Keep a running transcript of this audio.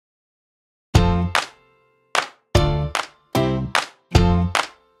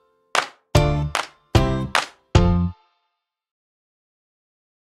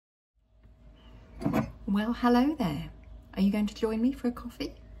Well, hello there. Are you going to join me for a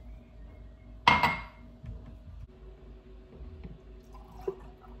coffee?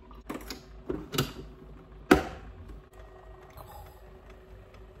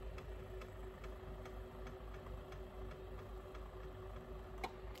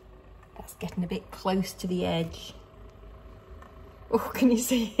 That's getting a bit close to the edge. Oh, can you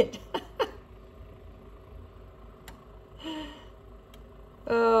see it?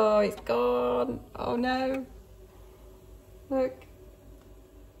 Oh, it's gone. Oh no. Look.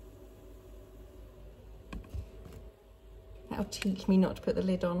 That'll teach me not to put the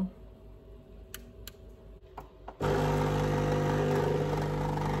lid on.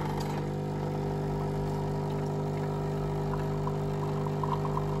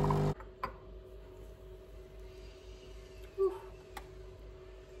 Ooh.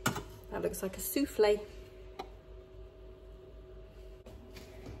 That looks like a souffle.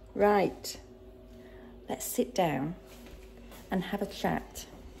 Right, let's sit down and have a chat.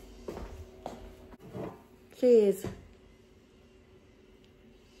 Cheers.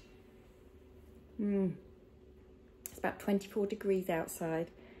 It's about 24 degrees outside.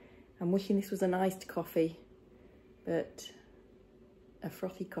 I'm wishing this was an iced coffee, but a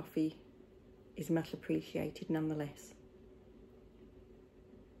frothy coffee is much appreciated nonetheless.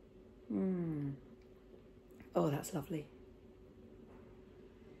 Oh, that's lovely.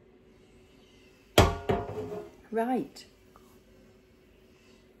 Right.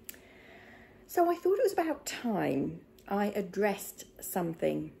 So I thought it was about time I addressed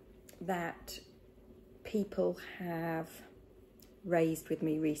something that people have raised with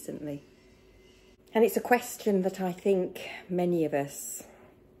me recently. And it's a question that I think many of us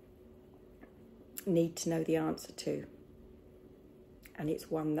need to know the answer to. And it's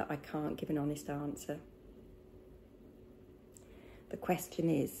one that I can't give an honest answer. The question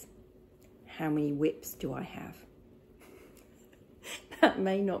is, how many whips do I have? That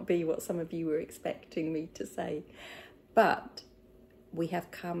may not be what some of you were expecting me to say, but we have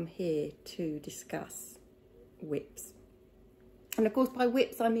come here to discuss whips. And of course, by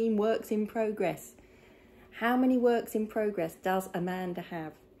whips, I mean works in progress. How many works in progress does Amanda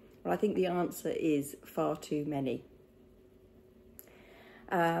have? Well, I think the answer is far too many.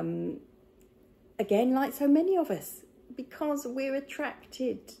 Again, like so many of us, because we're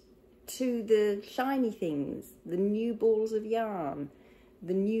attracted to the shiny things, the new balls of yarn,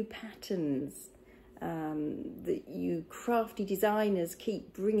 the new patterns that you crafty designers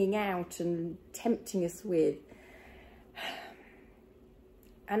keep bringing out and tempting us with.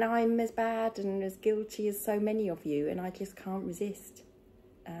 And I'm as bad and as guilty as so many of you, and I just can't resist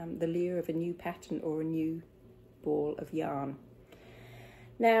the lure of a new pattern or a new ball of yarn.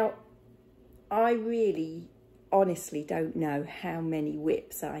 Now, I really honestly don't know how many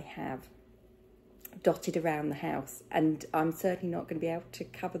whips I have dotted around the house, and I'm certainly not going to be able to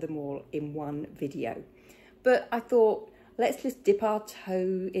cover them all in one video. But I thought, let's just dip our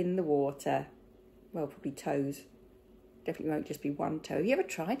toe in the water. Well, probably toes. Definitely won't just be one toe. Have you ever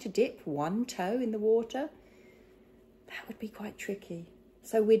tried to dip one toe in the water? That would be quite tricky.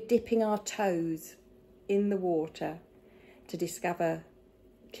 So we're dipping our toes in the water to discover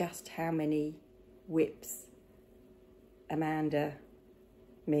just how many whips Amanda,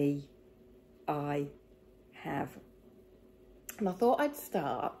 me, I have. And I thought I'd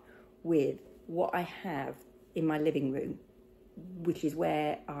start with what I have in my living room, which is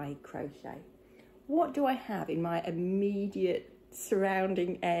where I crochet. What do I have in my immediate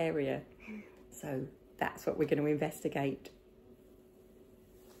surrounding area? So that's what we're going to investigate.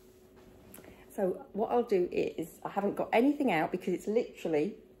 So what I'll do is, I haven't got anything out because it's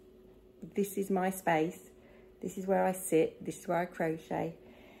literally, this is my space. This is where I sit, this is where I crochet,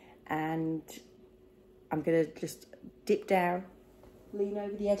 and I'm going to just dip down, lean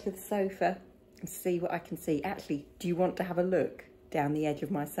over the edge of the sofa and see what I can see. Actually, do you want to have a look down the edge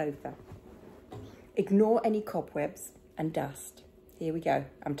of my sofa? Ignore any cobwebs and dust. Here we go,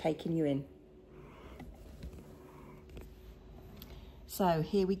 I'm taking you in. So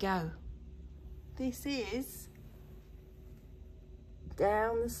here we go. This is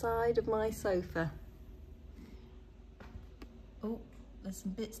down the side of my sofa. Oh, there's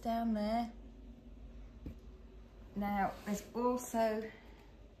some bits down there. Now, there's also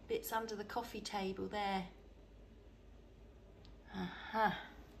bits under the coffee table there. Aha.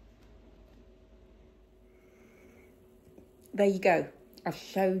 There you go. I've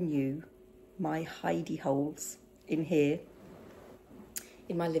shown you my hidey holes in here,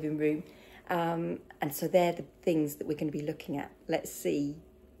 in my living room. And so they're the things that we're going to be looking at. Let's see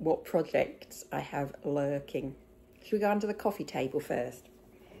what projects I have lurking. Should we go under the coffee table first?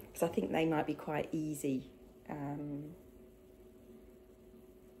 because I think they might be quite easy.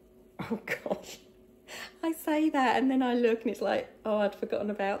 Oh gosh, I say that and then I look and it's like, oh, I'd forgotten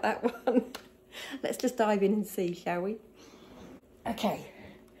about that one. Let's just dive in and see, shall we? Okay,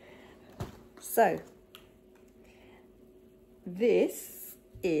 so this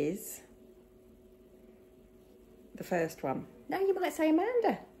is the first one. Now you might say,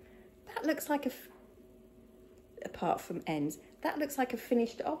 Amanda, that looks like apart from ends, that looks like a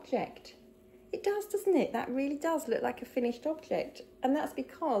finished object. It does, doesn't it? That really does look like a finished object. And that's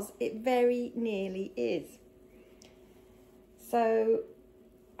because it very nearly is. So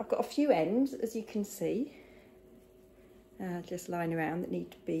I've got a few ends, as you can see, just lying around that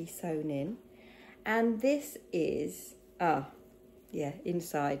need to be sewn in. And this is, yeah,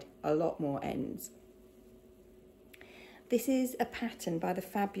 inside a lot more ends. This is a pattern by the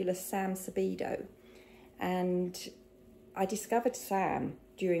fabulous Sam Sabido. And I discovered Sam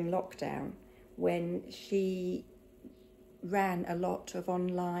during lockdown when she ran a lot of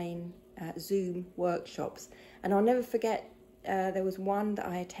online Zoom workshops. And I'll never forget, there was one that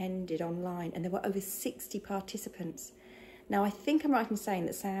I attended online and there were over 60 participants. Now, I think I'm right in saying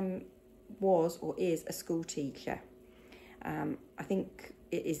that Sam was or is a school teacher. I think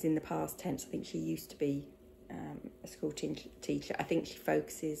it is in the past tense. I think she used to be a school teacher. I think she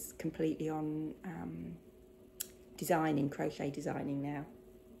focuses completely on designing, crochet designing now.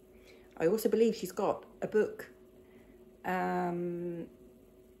 I also believe she's got a book that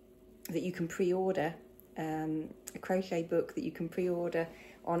you can pre-order, a crochet book that you can pre-order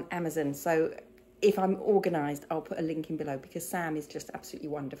on Amazon. So if I'm organised, I'll put a link in below because Sam is just absolutely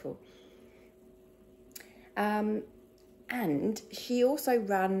wonderful. And she also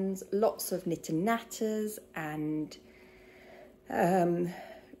runs lots of knit and natters and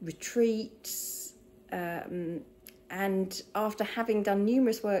retreats. And after having done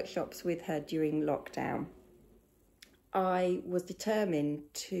numerous workshops with her during lockdown, I was determined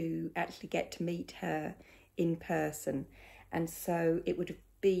to actually get to meet her in person. And so it would have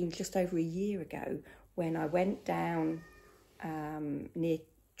been just over a year ago when I went down near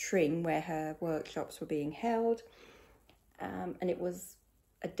Tring where her workshops were being held. And it was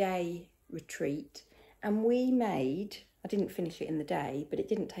a day retreat. And we made, I didn't finish it in the day, but it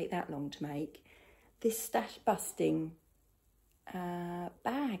didn't take that long to make, this stash busting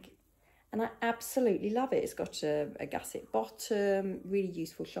bag. And I absolutely love it. It's got a gusset bottom, really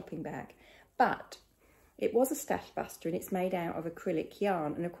useful shopping bag. But it was a stash buster and it's made out of acrylic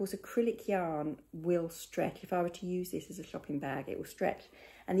yarn. And of course, acrylic yarn will stretch. If I were to use this as a shopping bag, it will stretch.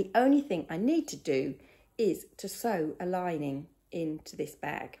 And the only thing I need to do is to sew a lining into this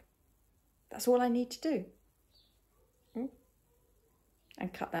bag. That's all I need to do.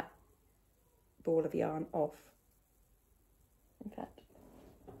 And cut that ball of yarn off. In fact,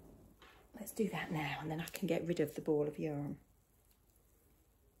 let's do that now and then I can get rid of the ball of yarn.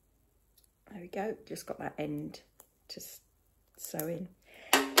 There we go, just got that end to sew in.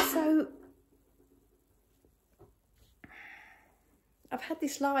 So I've had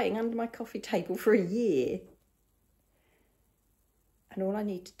this lying under my coffee table for a year and all I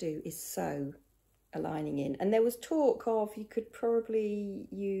need to do is sew a lining in. And there was talk of you could probably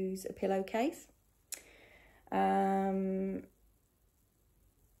use a pillowcase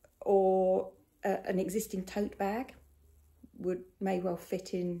or an existing tote bag may well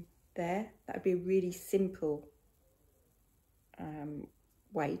fit in there. That would be a really simple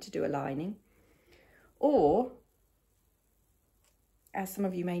way to do a lining. Or, as some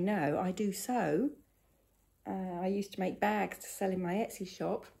of you may know, I do sew. I used to make bags to sell in my Etsy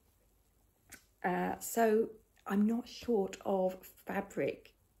shop. So I'm not short of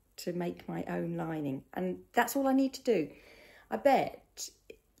fabric to make my own lining. And that's all I need to do. I bet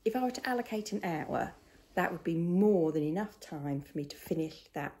if I were to allocate an hour, that would be more than enough time for me to finish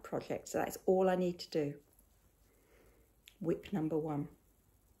that project. So that's all I need to do. Whip number one.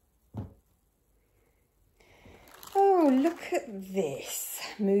 Oh, look at this.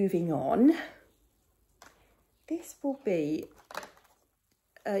 Moving on. This will be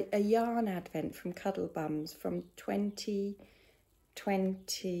a yarn advent from Cuddle Bums from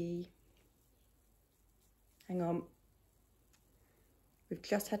 2020. Hang on. We've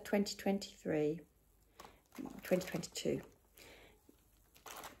just had 2023. 2022.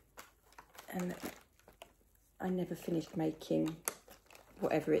 And I never finished making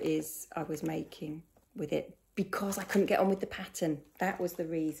whatever it is I was making with it because I couldn't get on with the pattern. That was the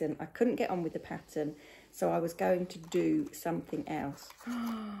reason. I couldn't get on with the pattern, so I was going to do something else.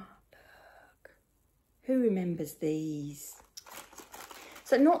 Look. Who remembers these?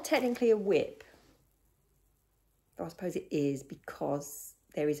 So not technically a whip, though I suppose it is because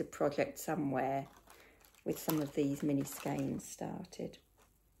there is a project somewhere with some of these mini skeins started.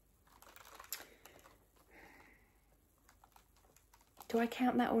 Do I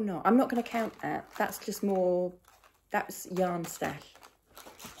count that or not? I'm not going to count that. That's just more, that's yarn stash.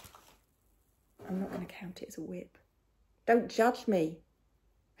 I'm not going to count it as a whip. Don't judge me.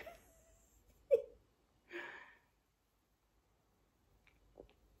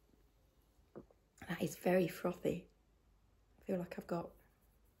 That is very frothy. I feel like I've got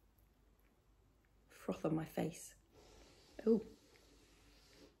froth on my face. Oh.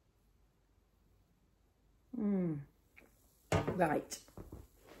 Right.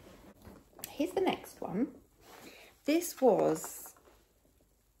 Here's the next one. This was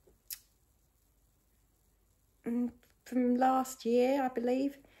from last year, I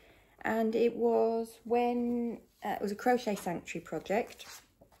believe, and it was when it was a Crochet Sanctuary project,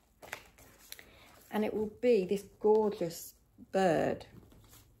 and it will be this gorgeous bird,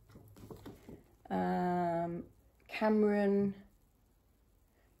 Cameron,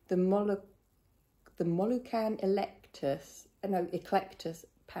 the Moluccan eclectus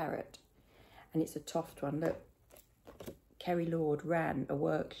parrot, and it's a toft one. Look, Kerry Lord ran a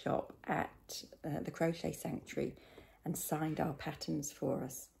workshop at the Crochet Sanctuary and signed our patterns for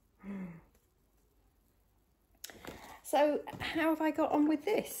us. So how have I got on with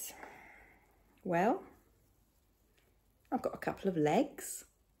this? Well, I've got a couple of legs,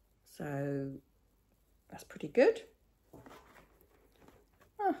 so that's pretty good.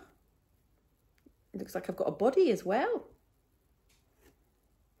 Oh, it looks like I've got a body as well.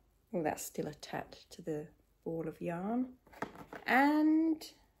 Well, that's still attached to the ball of yarn. And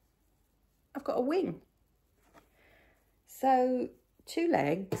I've got a wing. So 2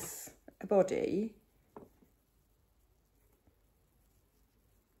 legs, a body,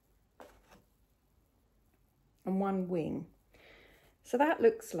 and 1 wing. So that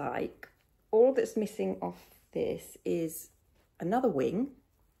looks like all that's missing off this is another wing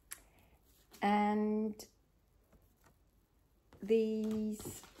and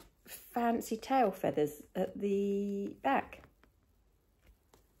these fancy tail feathers at the back.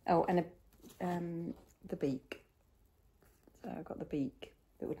 Oh, and the beak. So I've got the beak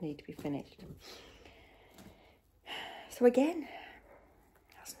that would need to be finished. So again,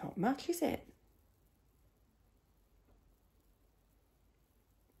 that's not much, is it?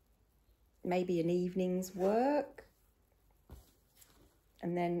 Maybe an evening's work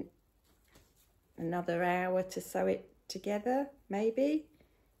and then another hour to sew it together, maybe.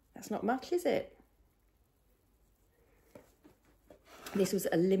 That's not much, is it? This was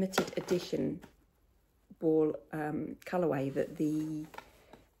a limited edition ball colourway that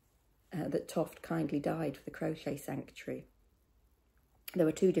that Toft kindly dyed for the Crochet Sanctuary. There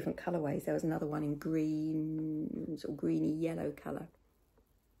were 2 different colourways. There was another one in green, sort of greeny yellow colour.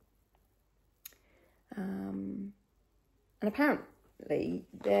 And apparently,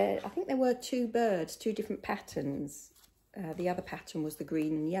 I think there were 2 birds, 2 different patterns. The other pattern was the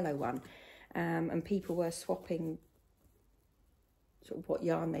green and yellow one, and people were swapping sort of what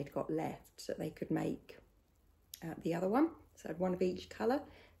yarn they'd got left so they could make the other one. So I had 1 of each colour,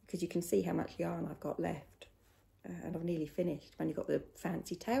 because you can see how much yarn I've got left, and I've nearly finished. I've only got the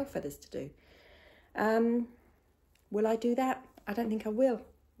fancy tail feathers to do. Will I do that? I don't think I will,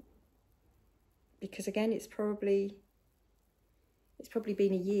 because again, it's probably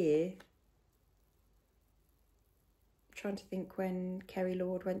been a year. I'm trying to think when Kerry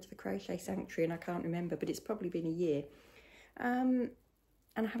Lord went to the Crochet Sanctuary, and I can't remember, but it's probably been a year. And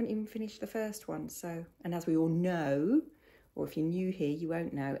I haven't even finished the first one. So, and as we all know, or if you're new here, you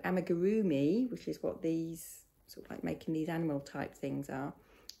won't know, amigurumi, which is what these sort of like making these animal type things are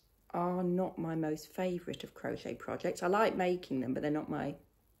not my most favourite of crochet projects. I like making them, but they're not my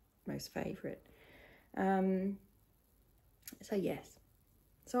most favourite. So yes,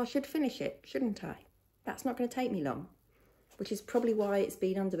 so I should finish it, shouldn't I? That's not going to take me long, which is probably why it's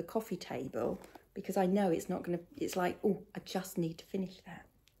been under the coffee table, because I know it's not going to, it's like, oh, I just need to finish that.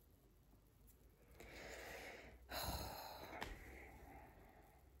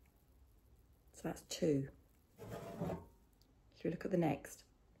 So that's 2. Should we look at the next?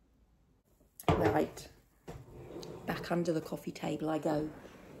 Right, back under the coffee table I go.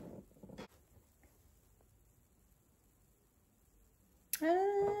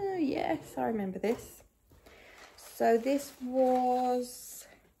 Oh, yes, I remember this. So this was,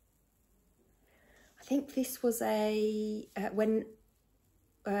 I think this was when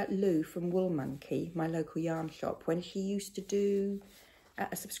Lou from Wool Monkey, my local yarn shop, when she used to do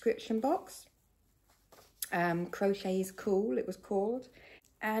a subscription box. Crochet is Cool, it was called.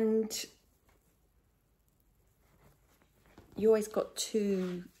 And you always got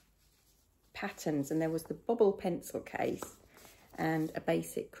two patterns, and there was the bobble pencil case and a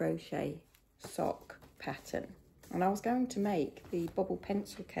basic crochet sock pattern. And I was going to make the bobble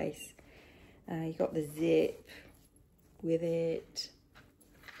pencil case. You got the zip with it.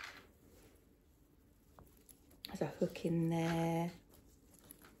 There's a hook in there.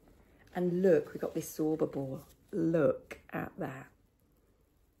 And look, we've got this Zorba ball. Look at that.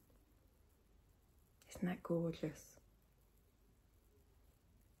 Isn't that gorgeous?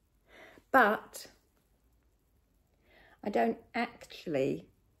 But I don't actually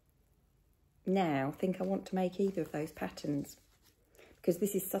now think I want to make either of those patterns, because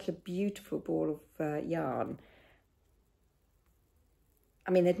this is such a beautiful ball of yarn.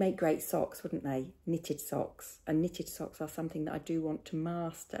 I mean, they'd make great socks, wouldn't they? Knitted socks. And knitted socks are something that I do want to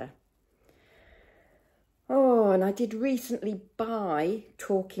master. Oh, and I did recently buy,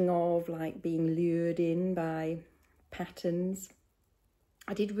 talking of like being lured in by patterns,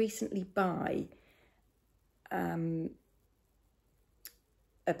 I did recently buy a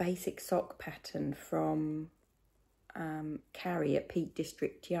basic sock pattern from Carrie at Peak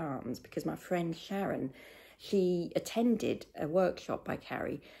District Yarns, because my friend Sharon, she attended a workshop by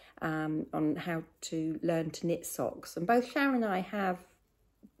Carrie on how to learn to knit socks. And both Sharon and I have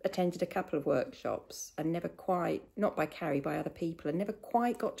attended a couple of workshops and never quite, not by Carrie, by other people, and never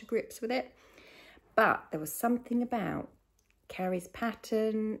quite got to grips with it. But there was something about Carrie's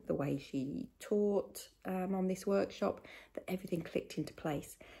pattern, the way she taught on this workshop, that everything clicked into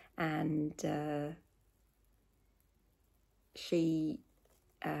place. And Sharon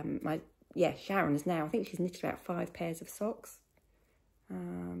is now, I think she's knitted about 5 pairs of socks.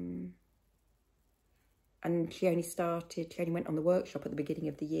 And she only went on the workshop at the beginning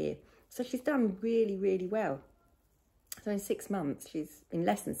of the year. So she's done really, really well. So in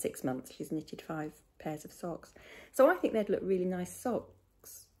less than 6 months, she's knitted 5 pairs of socks. So I think they'd look really nice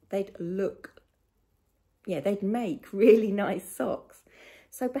socks. They'd make really nice socks.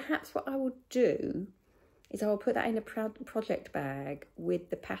 So perhaps what I will do is I will put that in a project bag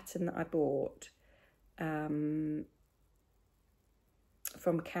with the pattern that I bought from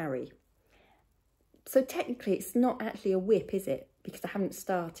Carrie. So technically it's not actually a whip, is it? Because I haven't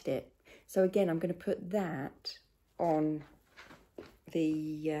started it. So again, I'm going to put that on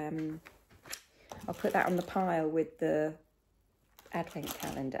the, I'll put that on the pile with the advent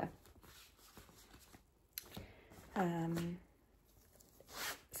calendar.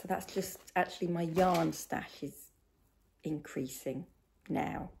 So that's just, actually my yarn stash is increasing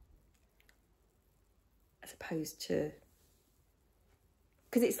now, as opposed to,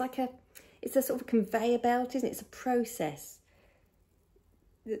 because it's like it's a sort of conveyor belt, isn't it? It's a process.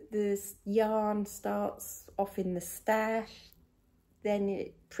 The yarn starts off in the stash, then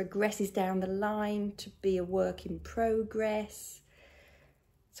it progresses down the line to be a work in progress.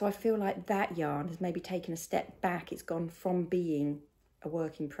 So I feel like that yarn has maybe taken a step back. It's gone from being a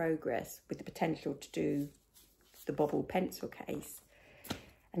work in progress with the potential to do the bobble pencil case,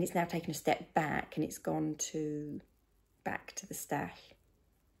 and it's now taken a step back and it's gone back to the stash.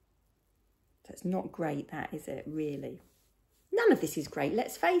 So it's not great, that, is it, really? None of this is great,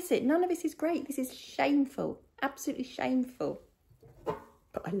 let's face it. None of this is great. This is shameful, absolutely shameful.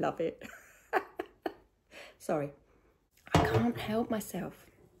 But I love it. Sorry. I can't help myself.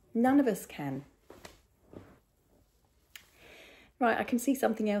 None of us can. Right, I can see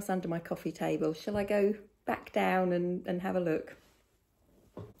something else under my coffee table. Shall I go back down and have a look?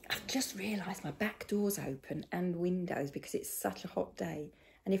 I've just realised my back door's open and windows because it's such a hot day.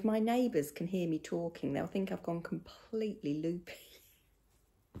 And if my neighbours can hear me talking, they'll think I've gone completely loopy.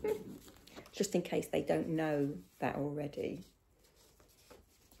 Just in case they don't know that already.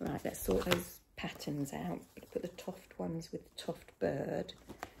 Right, let's sort those patterns out. Put the toft ones with the toft bird.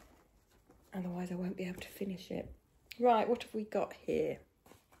 Otherwise I won't be able to finish it. Right, what have we got here?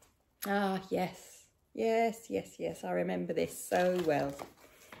 Ah, yes. Yes, I remember this so well.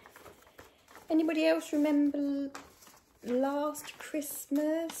 Anybody else remember last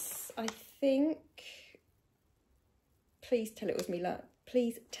Christmas, I think? Please tell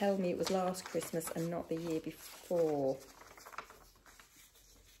me it was last Christmas and not the year before.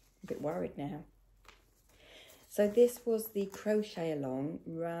 I'm a bit worried now. So this was the crochet along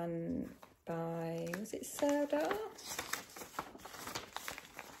run by, was it Serdar?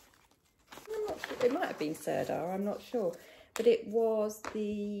 I'm not sure. It might have been Serdar, I'm not sure. But it was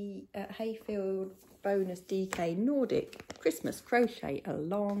the Hayfield Bonus DK Nordic Christmas Crochet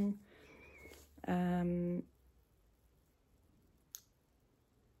Along.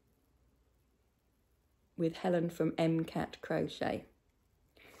 With Helen from MCAT Crochet.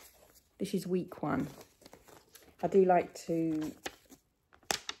 This is week 1. I do like to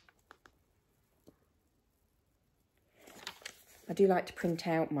print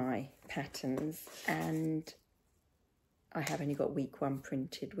out my patterns, and I have only got week 1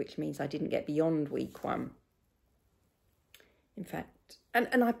 printed, which means I didn't get beyond week 1. In fact,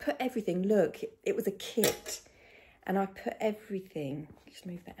 and I put everything, look, it was a kit, and I put everything, just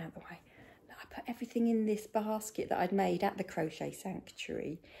move that out of the way. I put everything in this basket that I'd made at the Crochet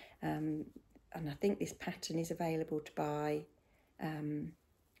Sanctuary, and I think this pattern is available to buy in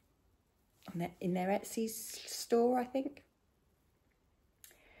their Etsy store, I think.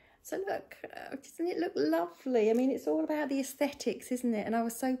 So look, doesn't it look lovely? I mean, it's all about the aesthetics, isn't it? And I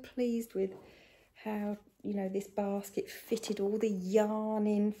was so pleased with how, you know, this basket fitted all the yarn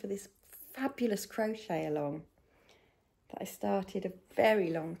in for this fabulous crochet along that I started a very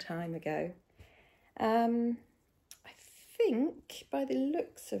long time ago. I think by the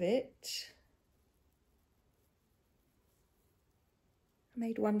looks of it, I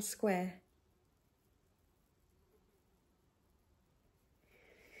made 1 square.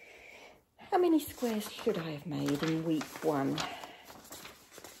 How many squares should I have made in week 1?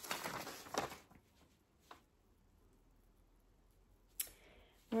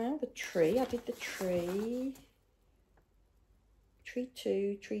 Well, the tree, I did the tree. Tree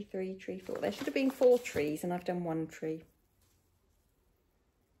 2, tree 3, tree 4. There should have been 4 trees, and I've done 1 tree.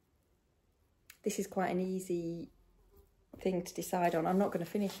 This is quite an easy thing to decide on. I'm not going to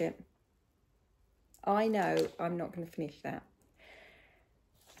finish it. I know I'm not going to finish that.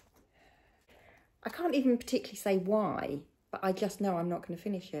 I can't even particularly say why, but I just know I'm not going to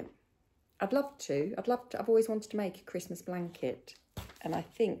finish it. I'd love to. I've always wanted to make a Christmas blanket. And I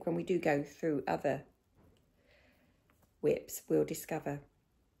think when we do go through other whips, we'll discover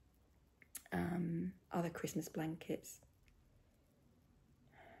other Christmas blankets.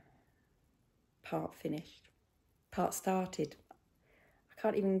 Part finished. Part started. I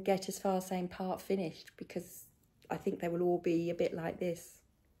can't even get as far as saying part finished, because I think they will all be a bit like this.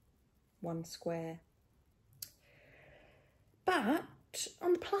 1 square. But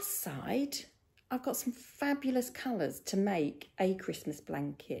on the plus side, I've got some fabulous colours to make a Christmas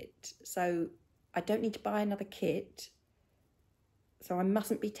blanket. So I don't need to buy another kit. So I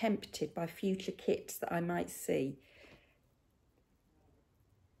mustn't be tempted by future kits that I might see.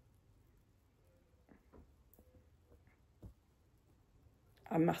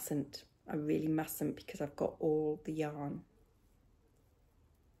 I mustn't. I really mustn't, because I've got all the yarn.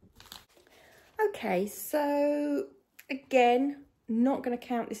 Okay, so again, not going to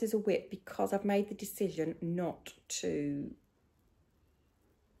count this as a whip because I've made the decision not to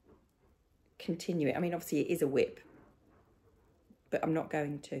continue it. I mean, obviously it is a whip, but I'm not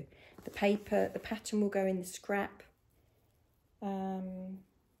going to. The paper, the pattern will go in the scrap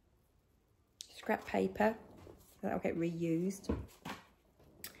paper. That'll get reused.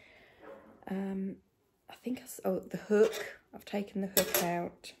 I think, oh, the hook, I've taken the hook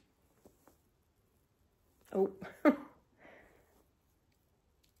out. Oh,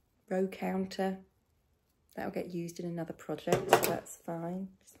 row counter, that'll get used in another project, so that's fine.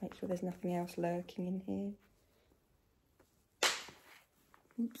 Just make sure there's nothing else lurking in here.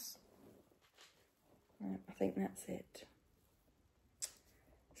 Oops. Right, I think that's it.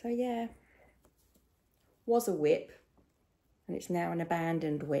 So yeah, was a whip, and it's now an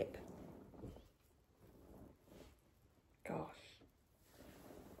abandoned whip. Gosh.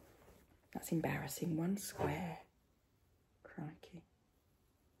 That's embarrassing. 1 square. Crikey.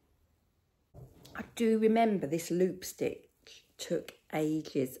 I do remember this loop stitch took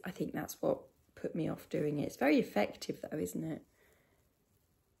ages. I think that's what put me off doing it. It's very effective though, isn't it?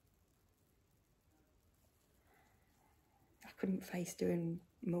 I couldn't face doing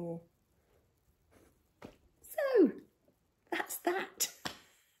more. So, that's that.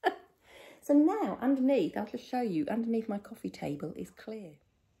 So now, underneath, I'll just show you, underneath my coffee table is clear.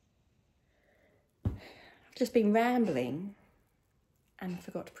 I've just been rambling and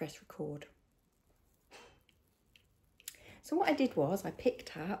forgot to press record. So what I did was I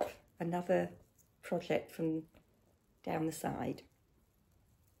picked up another project from down the side,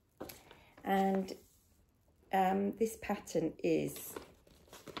 and this pattern is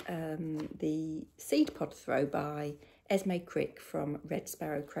the seed pod throw by Esme Crick from Red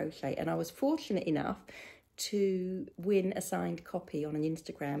Sparrow Crochet, and I was fortunate enough to win a signed copy on an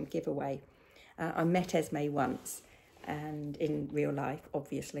Instagram giveaway. I met Esme once, and in real life,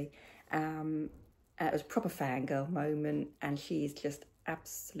 obviously. It was a proper fangirl moment, and she is just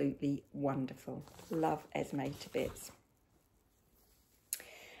absolutely wonderful. Love Esme to bits.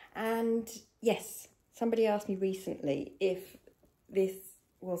 And yes, somebody asked me recently if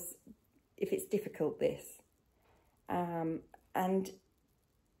it's difficult, this. And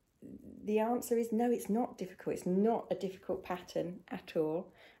the answer is no, it's not difficult. It's not a difficult pattern at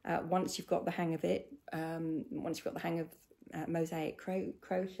all. Once you've got the hang of it, once you've got the hang of mosaic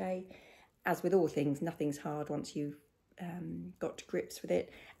crochet, as with all things, nothing's hard once you've got to grips with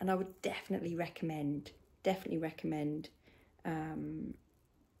it. And I would definitely recommend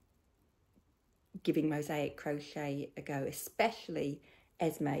giving mosaic crochet a go, especially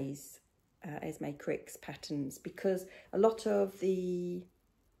Esme Crick's patterns, because a lot of the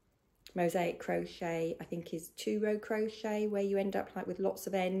mosaic crochet I think is 2-row crochet, where you end up like with lots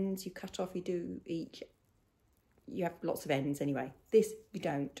of ends. You cut off, you have lots of ends anyway. This you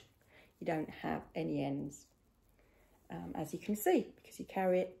don't have any ends, as you can see, because you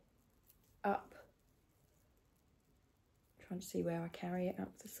carry it up. I'm trying to see where I carry it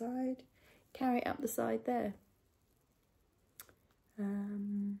up the side. Carry it up the side there.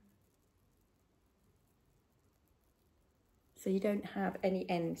 So you don't have any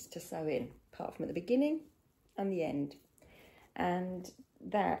ends to sew in, apart from at the beginning and the end. And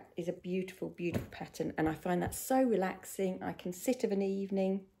that is a beautiful, beautiful pattern. And I find that so relaxing. I can sit of an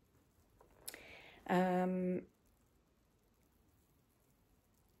evening. And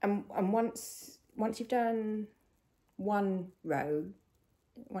once you've done one row,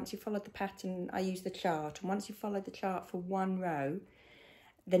 once you've followed the pattern, I use the chart. And once you've followed the chart for one row,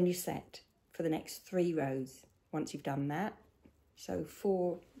 then you set for the next 3 rows. Once you've done that. So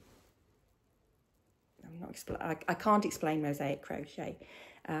I can't explain mosaic crochet,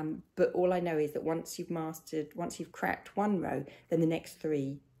 but all I know is that once you've cracked one row, then the next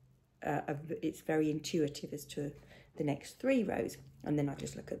 3, it's very intuitive as to the next 3 rows. And then I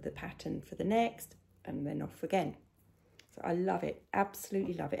just look at the pattern for the next and then off again. So I love it,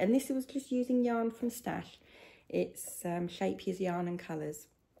 absolutely love it. And this was just using yarn from Stash. It's Shapier's Yarn and Colours.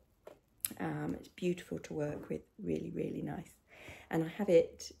 It's beautiful to work with, really, really nice. And I have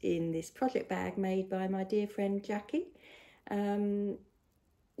it in this project bag made by my dear friend Jackie. It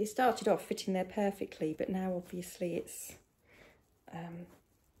started off fitting there perfectly, but now obviously it's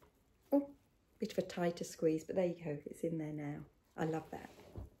a bit of a tighter squeeze, but there you go, it's in there now. I love that.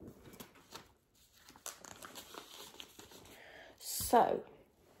 So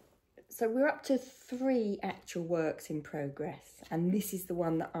we're up to 3 actual works in progress, and this is the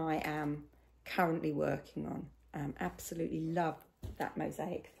one that I am currently working on. Absolutely love that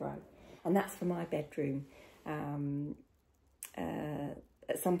mosaic throw, and that's for my bedroom.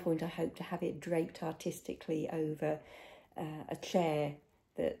 At some point I hope to have it draped artistically over a chair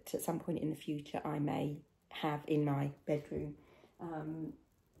that at some point in the future I may have in my bedroom.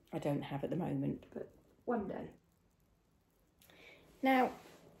 I don't have at the moment, but one day. Now,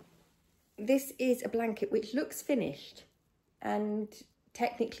 this is a blanket which looks finished, and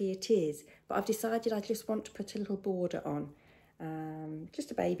technically it is, but I've decided I just want to put a little border on. Just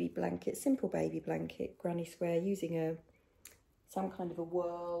a baby blanket, simple baby blanket, granny square, using some kind of a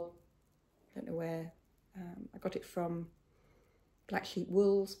whirl. I don't know where. I got it from Black Sheep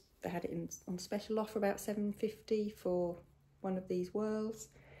Wools. They had it on special offer, about £7.50 for one of these whirls.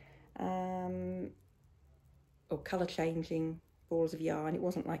 Or colour changing balls of yarn. It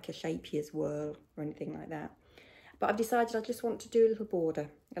wasn't like a Shapier's whirl or anything like that. But I've decided I just want to do a little border,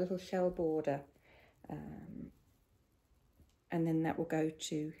 a little shell border. And then that will go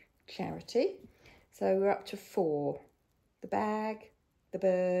to charity. So we're up to 4. The bag, the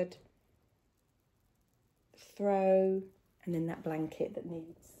bird, the throw, and then that blanket that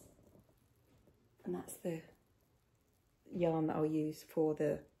needs. And that's the yarn that I'll use for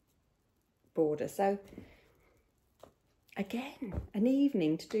the border. So again, an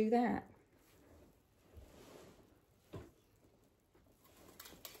evening to do that.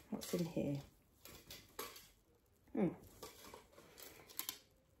 What's in here?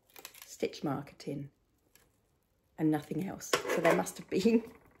 Stitch marker tin and nothing else. So there must have been,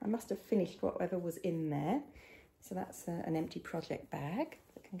 I must have finished whatever was in there. So that's an empty project bag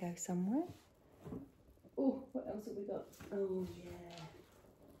that can go somewhere. Oh, what else have we got? Oh, yeah.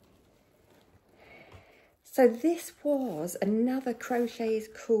 So this was another Crochet is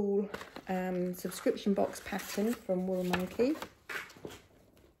Cool subscription box pattern from Wool Monkey.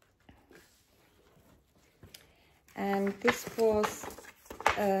 And this was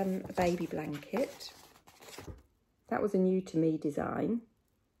a baby blanket. That was a new to me design.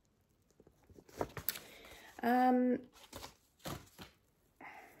 And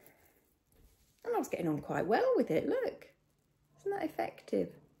I was getting on quite well with it, look. Isn't that effective?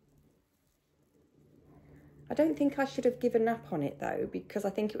 I don't think I should have given up on it though, because I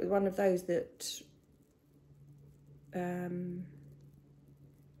think it was one of those that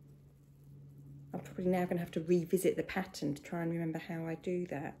I'm probably now going to have to revisit the pattern to try and remember how I do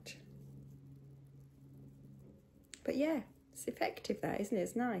that. But yeah, it's effective that, isn't it?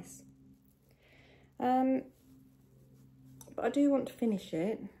 It's nice. But I do want to finish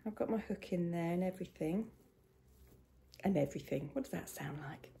it. I've got my hook in there and everything. And everything. What does that sound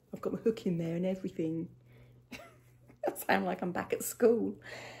like? I've got my hook in there and everything. That sounds like I'm back at school.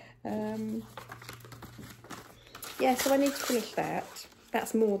 Yeah, so I need to finish that.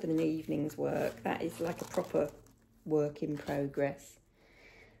 That's more than an evening's work. That is like a proper work in progress.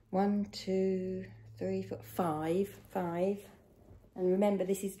 1, 2, 3, 4, 5. And remember,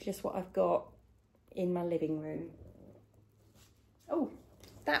 this is just what I've got in my living room. Oh,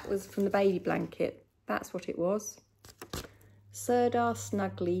 that was from the baby blanket. That's what it was. Serdar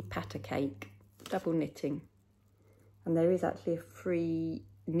Snuggly Patter Cake, double knitting. And there is actually a free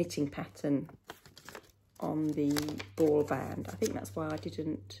knitting pattern on the ball band. I think that's why I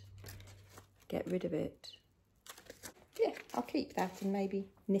didn't get rid of it. Yeah, I'll keep that and maybe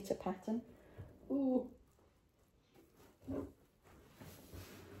knit a pattern. Ooh.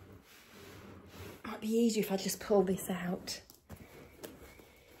 Might be easier if I just pull this out.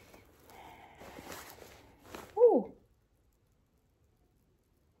 Oh,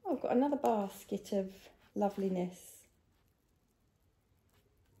 I've got another basket of loveliness.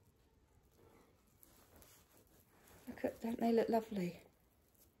 Look at, don't they look lovely?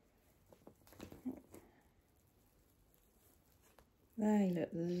 They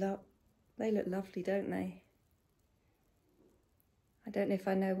look lovely, don't they? I don't know if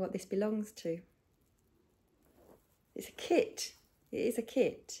I know what this belongs to. It's a kit. It is a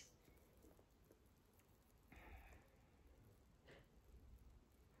kit.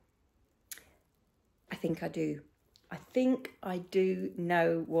 I think I do. I think I do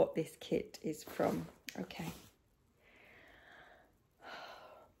know what this kit is from. Okay.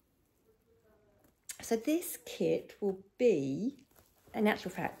 So this kit will be, in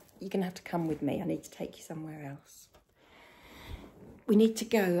actual fact, you're going to have to come with me. I need to take you somewhere else. We need to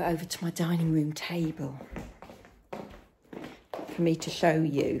go over to my dining room table for me to show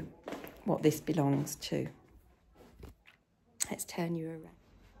you what this belongs to. Let's turn you around.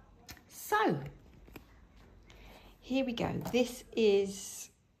 So, here we go. This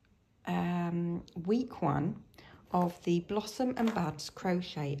is week 1 of the Blossom and Buds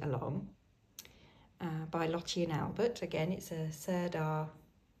Crochet Along by Lottie and Albert. Again, it's a Serdar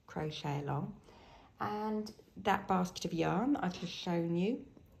crochet along. And that basket of yarn that I've just shown you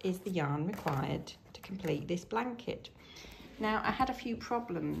is the yarn required to complete this blanket. Now, I had a few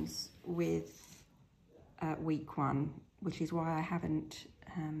problems with week 1, which is why I haven't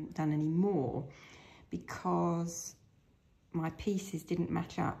done any more, because my pieces didn't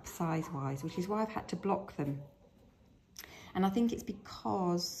match up size-wise, which is why I've had to block them. And I think it's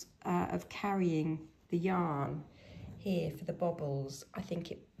because of carrying the yarn here for the bobbles. I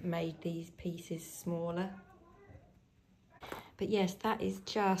think it made these pieces smaller. But yes, that is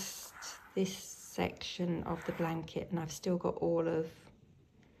just this section of the blanket, and I've still got all of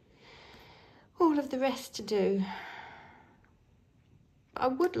the rest to do. I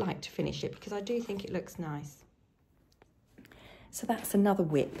would like to finish it because I do think it looks nice. So that's another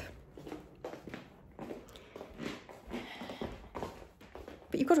whip.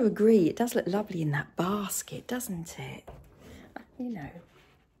 But you've got to agree, it does look lovely in that basket, doesn't it? You know,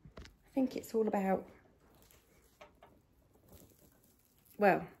 I think it's all about,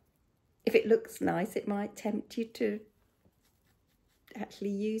 well, if it looks nice, it might tempt you to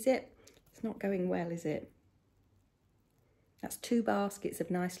actually use it. It's not going well, is it? That's 2 baskets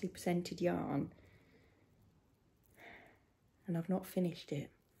of nicely presented yarn. And I've not finished it,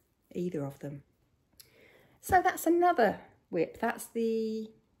 either of them. So that's another whip. That's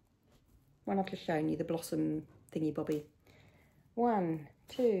the one I've just shown you, the Blossom thingy bobby. 1,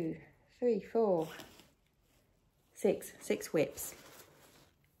 2, 3, 4, 6 whips.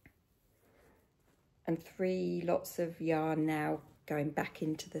 And 3 lots of yarn now going back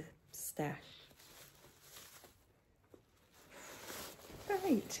into the stash.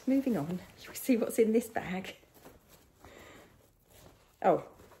 Right, moving on. Shall we see what's in this bag? Oh,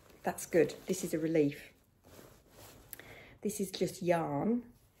 that's good. This is a relief. This is just yarn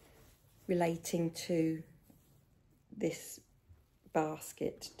relating to this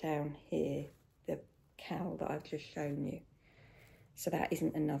basket down here, the cowl that I've just shown you. So that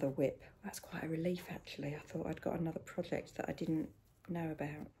isn't another whip. That's quite a relief, actually. I thought I'd got another project that I didn't know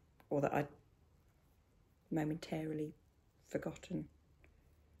about, or that I'd momentarily forgotten.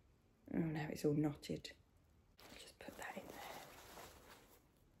 Oh, now it's all knotted. I'll just put that in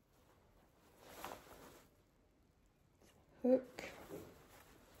there. Hook.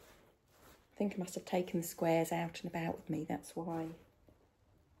 think I must have taken the squares out and about with me. That's why,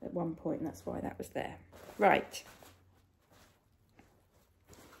 at one point, that's why that was there. Right.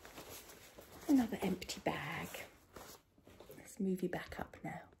 Another empty bag. Let's move you back up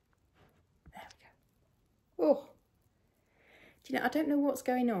now. There we go. Oh. Do you know, I don't know what's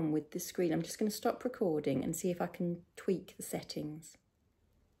going on with the screen. I'm just going to stop recording and see if I can tweak the settings.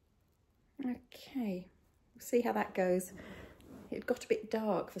 Okay. We'll see how that goes. It got a bit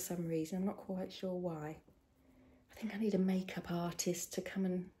dark for some reason. I'm not quite sure why. I think I need a makeup artist to come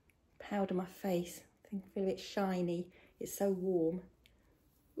and powder my face. I think I feel a bit shiny. It's so warm.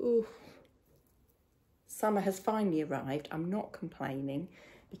 Ooh. Summer has finally arrived. I'm not complaining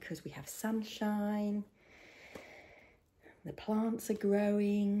because we have sunshine. The plants are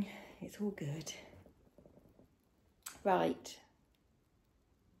growing. It's all good. Right.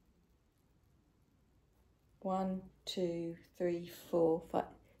 1, 2, 3, 4, 5,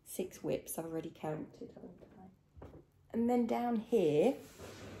 6 whips. I've already counted. And then down here,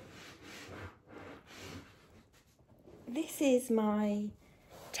 this is my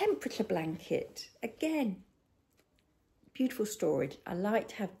temperature blanket. Again, beautiful storage. I like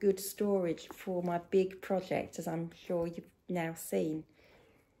to have good storage for my big project, as I'm sure you've now seen.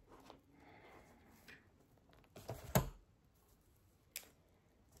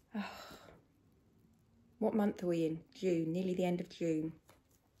 Oh. What month are we in? June, nearly the end of June.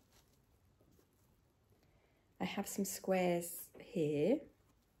 I have some squares here,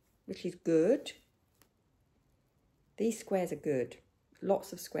 which is good. These squares are good.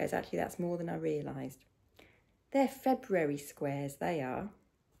 Lots of squares, actually that's more than I realised. They're February squares, they are.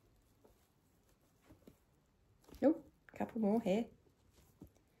 Oh, a couple more here.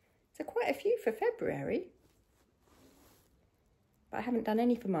 So quite a few for February. But I haven't done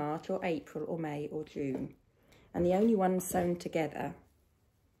any for March or April or May or June. And the only ones sewn together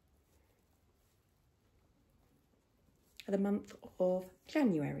are the month of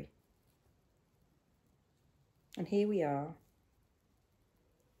January. And here we are.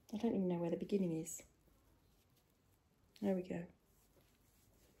 I don't even know where the beginning is. There we go.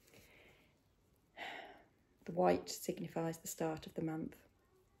 The white signifies the start of the month.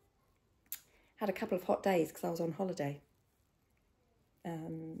 Had a couple of hot days because I was on holiday.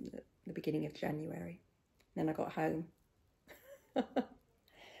 The beginning of January. Then I got home.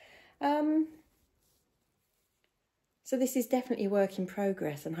 So this is definitely a work in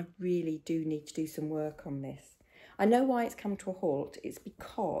progress, and I really do need to do some work on this. I know why it's come to a halt. It's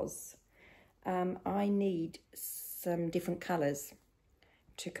because I need some different colours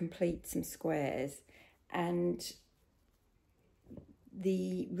to complete some squares, and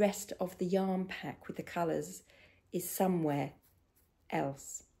the rest of the yarn pack with the colours is somewhere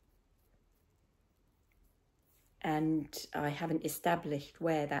else, and I haven't established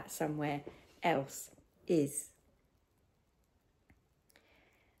where that somewhere else is.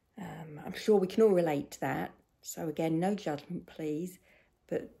 I'm sure we can all relate to that, so again, no judgment please,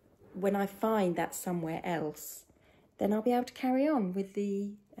 but when I find that somewhere else, then I'll be able to carry on with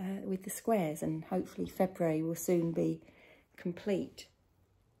the squares, and hopefully February will soon be complete.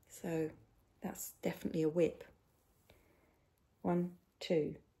 So that's definitely a whip. 1,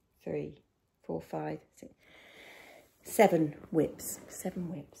 2, 3, 4, 5, 6, 7 whips. 7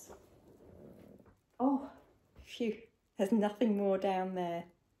 whips. Oh, phew, there's nothing more down there.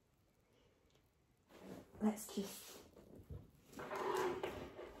 Let's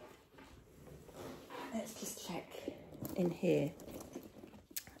just check in here.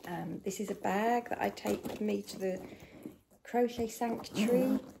 This is a bag that I take with me to the crochet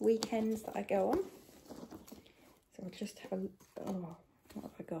sanctuary weekends that I go on. So I'll just have a look. Oh,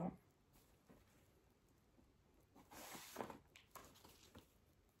 what have I got?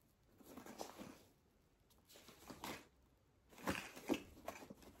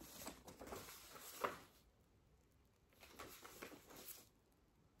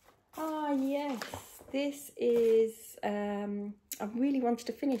 Ah, yes, this is, I really wanted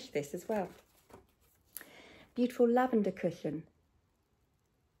to finish this as well. Beautiful lavender cushion.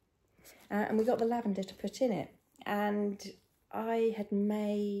 And we got the lavender to put in it. And I had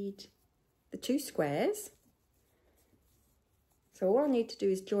made the 2 squares. So all I need to do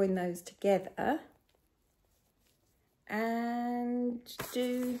is join those together and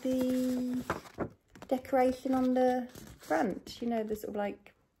do the decoration on the front. You know, the sort of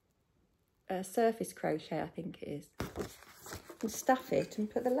like surface crochet, I think it is. And stuff it and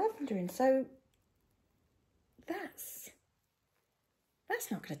put the lavender in. So that's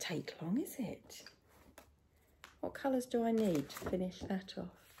not going to take long, is it? What colours do I need to finish that off?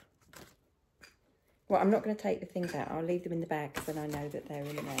 Well, I'm not going to take the things out. I'll leave them in the bag because then I know that they're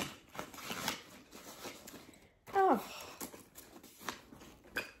in there. Oh,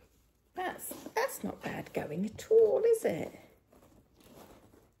 that's not bad going at all, is it?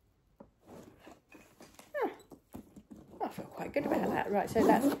 Oh, I feel quite good about that. Right, so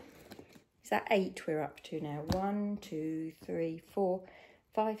is that 8 we're up to now? 1, 2, 3, 4,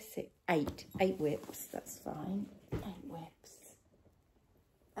 5, 6, 8. 8 whips, that's fine. 8 whips.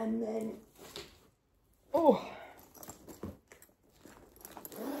 And then, oh,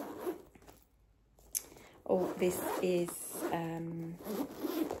 this is,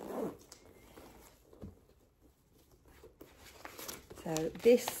 so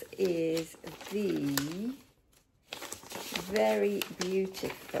this is the very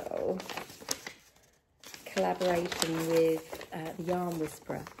beautiful collaboration with the Yarn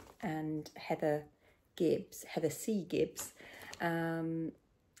Whisperer and Heather C. Gibbs,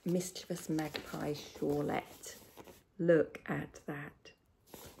 Mischievous Magpie Shawlette. Look at that.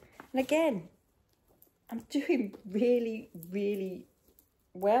 And again, I'm doing really, really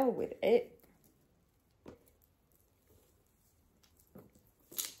well with it.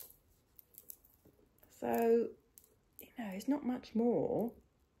 So, you know, it's not much more.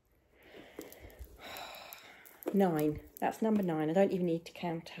 9. That's number 9. I don't even need to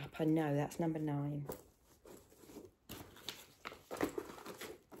count up. I know that's number 9.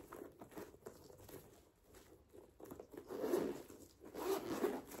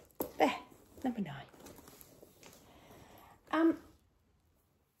 There, number 9.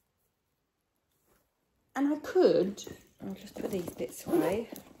 And I could, I'll just put these bits away,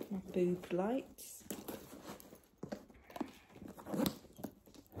 my boob lights.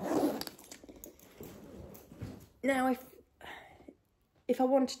 Now, if I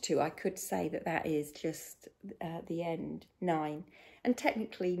wanted to, I could say that is just the end, 9. And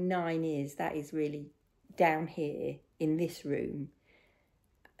technically 9 that is really down here in this room,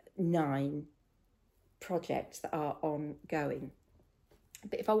 9 projects that are ongoing.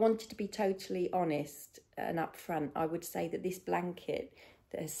 But if I wanted to be totally honest and upfront, I would say that this blanket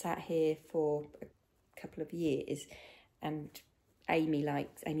that has sat here for a couple of years, and Amy,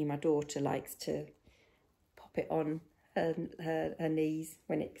 my daughter, likes to pop it on her knees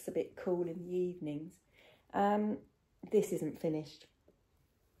when it's a bit cool in the evenings. This isn't finished.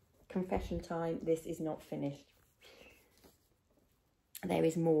 Confession time, this is not finished. There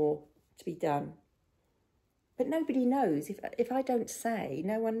is more to be done. But nobody knows. If I don't say,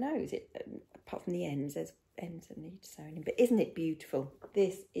 no one knows it. Apart from the ends, there's ends that need sewing in. But isn't it beautiful?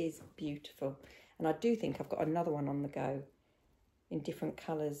 This is beautiful. And I do think I've got another one on the go in different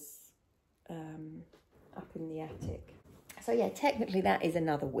colours up in the attic. So yeah, technically that is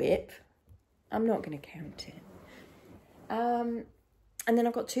another whip. I'm not going to count it. And then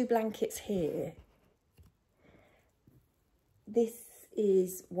I've got 2 blankets here. This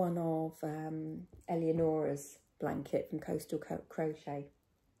is one of Eleonora's blanket from Coastal Crochet.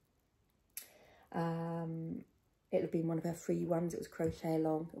 It'll be one of her free ones. It was Crochet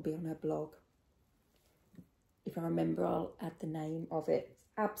Along. It'll be on her blog. If I remember, I'll add the name of it.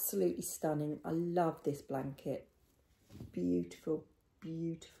 Absolutely stunning. I love this blanket. Beautiful,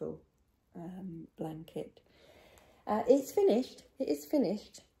 beautiful blanket. It's finished. It is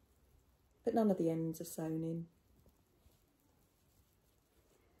finished. But none of the ends are sewn in.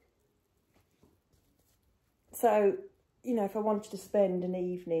 So, you know, if I wanted to spend an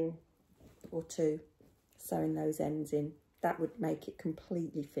evening or 2 sewing those ends in, that would make it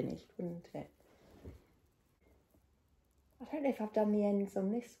completely finished, wouldn't it? I don't know if I've done the ends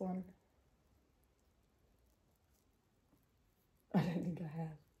on this one. I don't think I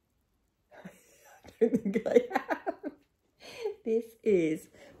have. I don't think I have. This is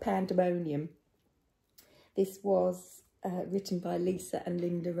Pandemonium. This was written by Lisa and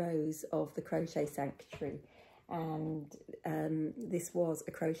Linda Rose of the Crochet Sanctuary. And this was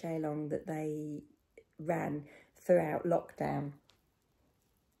a crochet along that they ran throughout lockdown.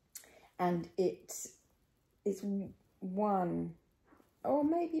 And it's one, or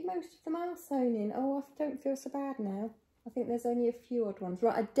maybe most of them are sewn in. Oh, I don't feel so bad now. I think there's only a few odd ones.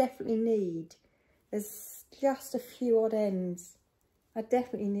 Right, I definitely need, there's just a few odd ends. I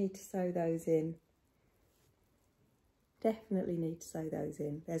definitely need to sew those in. Definitely need to sew those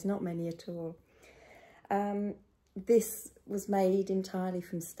in. There's not many at all. This was made entirely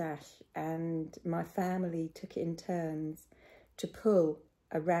from stash, and my family took it in turns to pull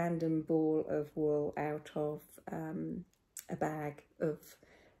a random ball of wool out of a bag of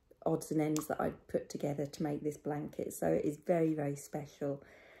odds and ends that I'd put together to make this blanket. So it is very, very special.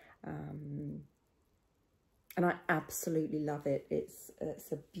 And I absolutely love it. It's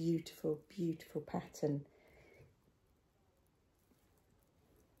a beautiful, beautiful pattern.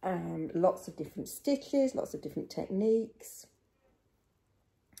 Lots of different stitches, lots of different techniques.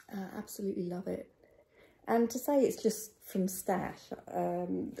 Absolutely love it. And to say it's just from Stash, I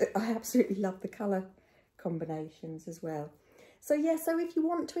absolutely love the colour combinations as well. So yeah, so if you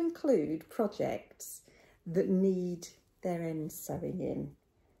want to include projects that need their ends sewing in,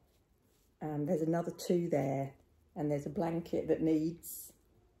 there's another 2 there, and there's a blanket that needs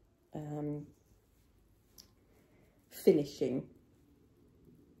finishing.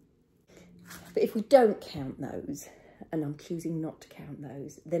 But if we don't count those, and I'm choosing not to count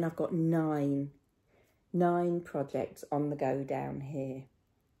those, then I've got 9 projects on the go down here.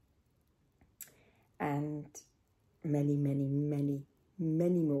 And many, many, many,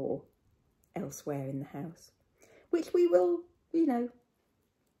 many more elsewhere in the house, which we will, you know,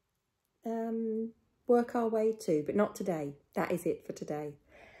 work our way to, but not today. That is it for today.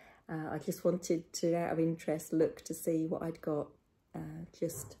 I just wanted to, out of interest, look to see what I'd got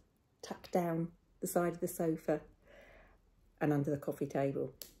just tucked down the side of the sofa and under the coffee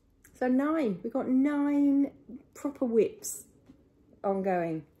table. So 9, we've got 9 proper whips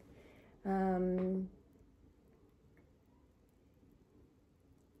ongoing. And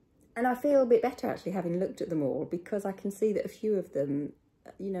I feel a bit better actually having looked at them all, because I can see that a few of them,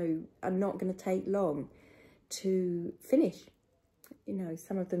 you know, are not going to take long to finish. You know,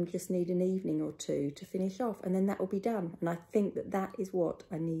 some of them just need an evening or 2 to finish off, and then that will be done. And I think that that is what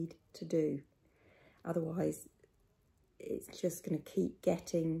I need to do. Otherwise, it's just going to keep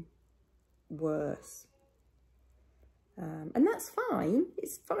getting worse. And that's fine.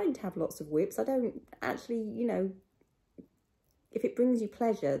 It's fine to have lots of whips. I don't actually, you know, if it brings you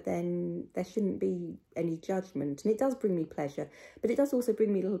pleasure, then there shouldn't be any judgment. And it does bring me pleasure, but it does also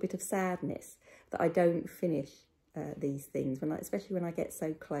bring me a little bit of sadness that I don't finish these things, especially when I get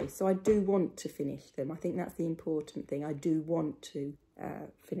so close. So I do want to finish them. I think that's the important thing. I do want to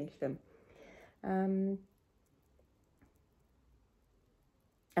finish them.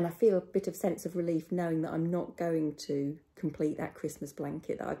 And I feel a bit of sense of relief knowing that I'm not going to complete that Christmas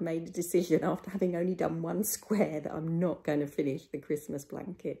blanket, that I've made a decision after having only done 1 square that I'm not going to finish the Christmas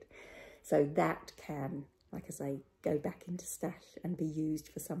blanket. So that can, like I say, go back into stash and be used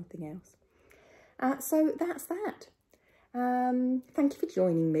for something else. So that's that. Thank you for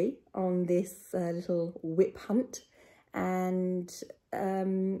joining me on this little whip hunt. And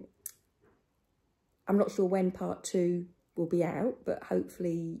I'm not sure when part 2 will be out, but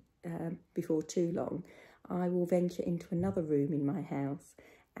hopefully before too long, I will venture into another room in my house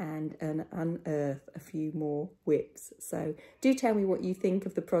and unearth a few more whips. So do tell me what you think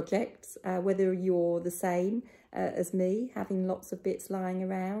of the projects, whether you're the same as me, having lots of bits lying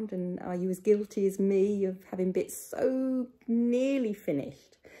around, and are you as guilty as me of having bits so nearly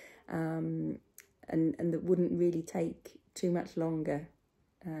finished and that wouldn't really take too much longer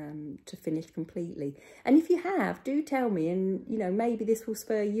to finish completely. And if you have, do tell me, and you know, maybe this will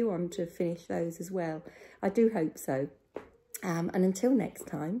spur you on to finish those as well. I do hope so. And until next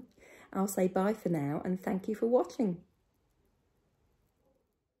time, I'll say bye for now and thank you for watching.